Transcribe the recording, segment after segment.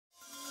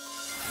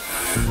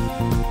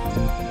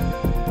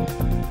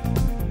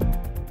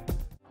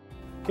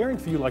Caring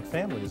for you like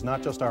family is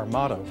not just our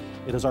motto,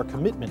 it is our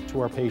commitment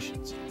to our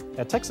patients.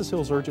 At Texas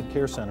Hills Urgent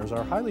Care Centers,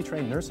 our highly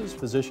trained nurses,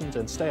 physicians,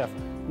 and staff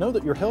know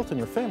that your health and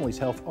your family's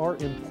health are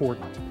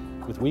important.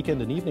 With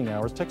weekend and evening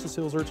hours, Texas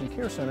Hills Urgent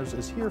Care Centers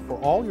is here for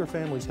all your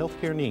family's health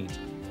care needs,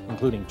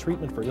 including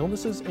treatment for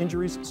illnesses,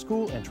 injuries,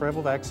 school and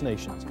travel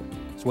vaccinations,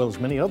 as well as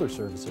many other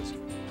services.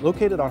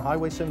 Located on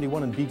Highway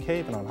 71 in Bee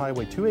Cave and on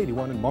Highway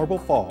 281 in Marble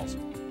Falls,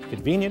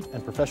 convenient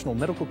and professional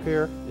medical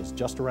care is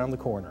just around the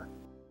corner.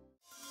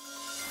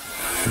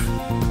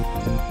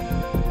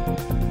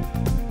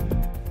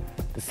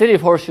 The City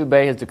of Horseshoe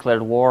Bay has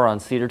declared war on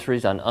cedar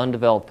trees on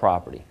undeveloped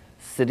property.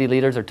 City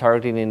leaders are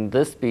targeting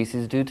this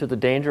species due to the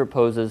danger it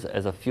poses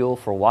as a fuel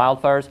for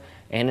wildfires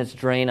and its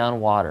drain on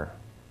water.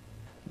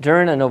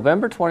 During a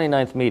November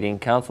 29th meeting,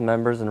 council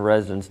members and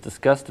residents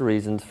discussed the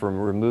reasons for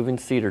removing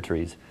cedar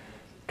trees.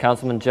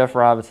 Councilman Jeff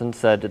Robinson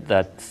said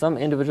that some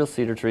individual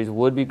cedar trees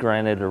would be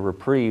granted a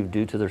reprieve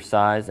due to their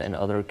size and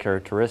other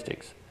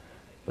characteristics,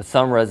 but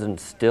some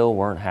residents still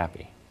weren't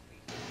happy.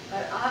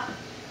 But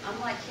I'm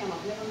like him,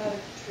 I've never met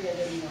a tree I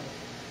didn't know.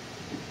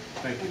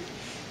 Thank you.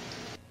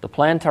 The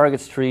plan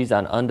targets trees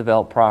on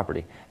undeveloped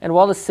property, and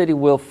while the city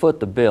will foot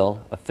the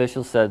bill,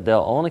 officials said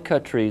they'll only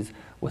cut trees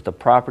with the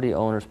property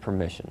owner's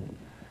permission.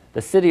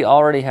 The city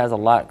already has a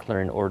lot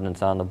clearing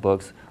ordinance on the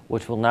books,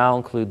 which will now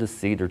include the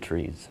cedar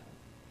trees.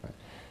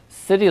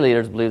 City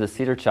leaders believe the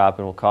cedar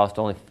chopping will cost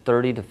only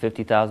 $30,000 to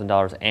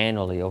 $50,000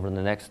 annually over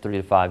the next 3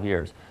 to 5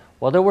 years.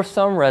 While there were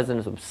some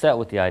residents upset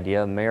with the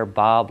idea, Mayor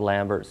Bob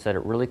Lambert said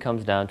it really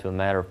comes down to a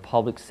matter of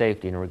public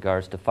safety in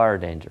regards to fire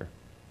danger.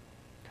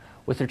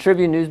 With your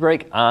Tribune News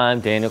Break,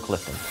 I'm Daniel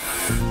Clifton.